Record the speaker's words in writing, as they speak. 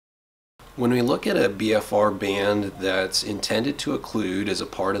When we look at a BFR band that's intended to occlude as a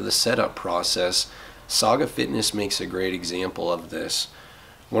part of the setup process, Saga Fitness makes a great example of this.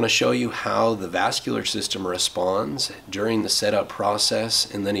 I want to show you how the vascular system responds during the setup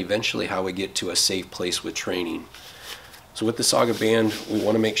process and then eventually how we get to a safe place with training. So with the Saga band, we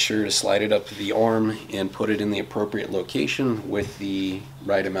want to make sure to slide it up the arm and put it in the appropriate location with the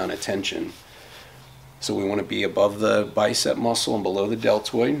right amount of tension. So we want to be above the bicep muscle and below the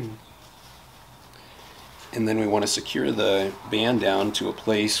deltoid. And then we want to secure the band down to a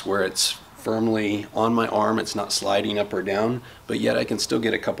place where it's firmly on my arm, it's not sliding up or down, but yet I can still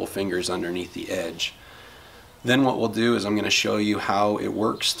get a couple fingers underneath the edge. Then what we'll do is I'm going to show you how it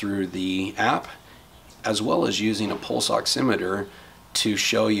works through the app, as well as using a pulse oximeter to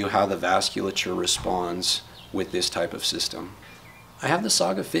show you how the vasculature responds with this type of system. I have the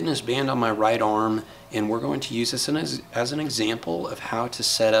Saga Fitness band on my right arm, and we're going to use this as an example of how to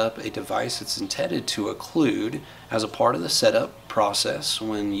set up a device that's intended to occlude as a part of the setup process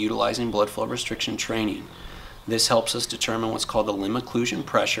when utilizing blood flow restriction training. This helps us determine what's called the limb occlusion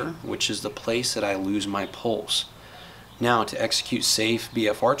pressure, which is the place that I lose my pulse. Now, to execute safe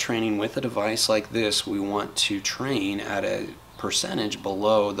BFR training with a device like this, we want to train at a percentage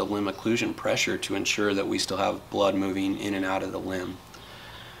below the limb occlusion pressure to ensure that we still have blood moving in and out of the limb.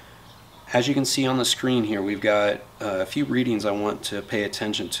 As you can see on the screen here, we've got a few readings I want to pay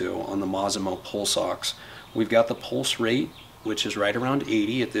attention to on the Masimo Pulse Ox. We've got the pulse rate, which is right around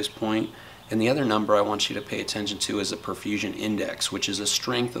 80 at this point, and the other number I want you to pay attention to is the perfusion index, which is the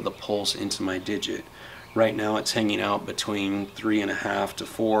strength of the pulse into my digit. Right now it's hanging out between 3.5 to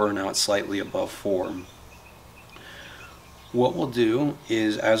 4, now it's slightly above 4. What we'll do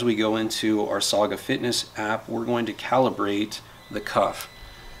is, as we go into our Saga Fitness app, we're going to calibrate the cuff.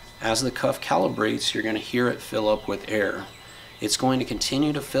 As the cuff calibrates, you're going to hear it fill up with air. It's going to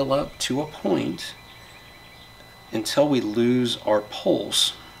continue to fill up to a point until we lose our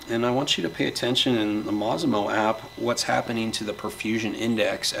pulse. And I want you to pay attention in the Masimo app what's happening to the perfusion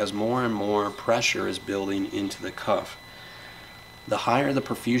index as more and more pressure is building into the cuff. The higher the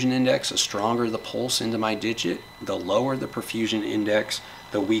perfusion index, the stronger the pulse into my digit. The lower the perfusion index,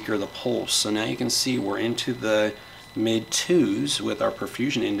 the weaker the pulse. So now you can see we're into the mid-2s with our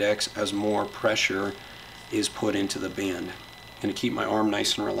perfusion index as more pressure is put into the band. I'm going to keep my arm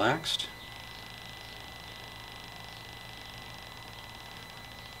nice and relaxed.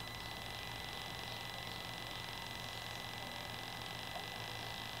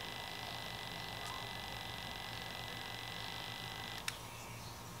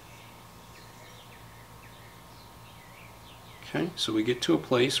 Okay, so we get to a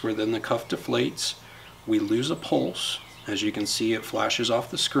place where then the cuff deflates, we lose a pulse, as you can see it flashes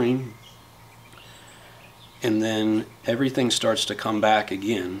off the screen, and then everything starts to come back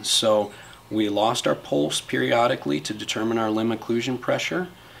again. So we lost our pulse periodically to determine our limb occlusion pressure.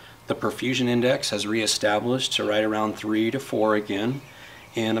 The perfusion index has reestablished to right around 3 to 4 again,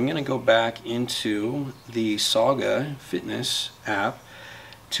 and I'm going to go back into the Saga Fitness app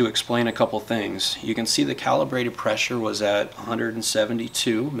to explain a couple things. You can see the calibrated pressure was at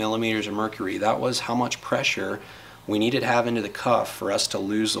 172 millimeters of mercury. That was how much pressure we needed to have into the cuff for us to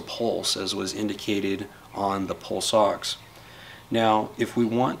lose the pulse, as was indicated on the Pulse Ox. Now, if we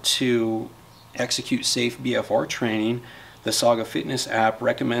want to execute safe BFR training, the Saga Fitness app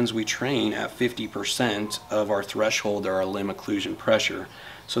recommends we train at 50% of our threshold or our limb occlusion pressure.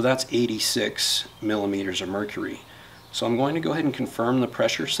 So that's 86 millimeters of mercury. So I'm going to go ahead and confirm the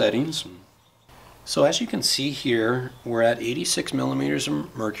pressure settings. So as you can see here, we're at 86 millimeters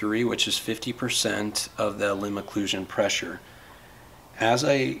of mercury, which is 50% of the limb occlusion pressure. As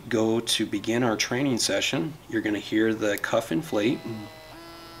I go to begin our training session, you're going to hear the cuff inflate.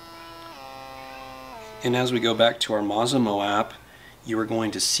 And as we go back to our Masimo app, you are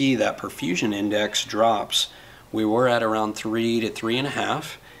going to see that perfusion index drops. We were at around 3 to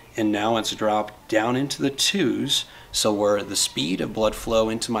 3.5, and now it's dropped down into the 2s. So where the speed of blood flow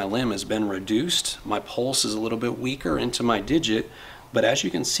into my limb has been reduced, my pulse is a little bit weaker into my digit, but as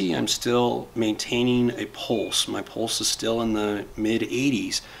you can see, I'm still maintaining a pulse. My pulse is still in the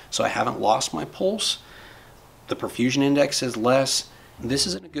mid-80s, so I haven't lost my pulse. The perfusion index is less. This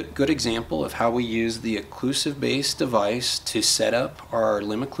is a good example of how we use the occlusive-based device to set up our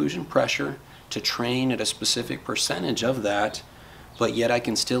limb occlusion pressure, to train at a specific percentage of that, but yet I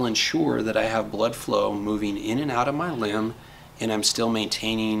can still ensure that I have blood flow moving in and out of my limb, and I'm still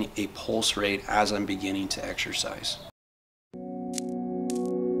maintaining a pulse rate as I'm beginning to exercise.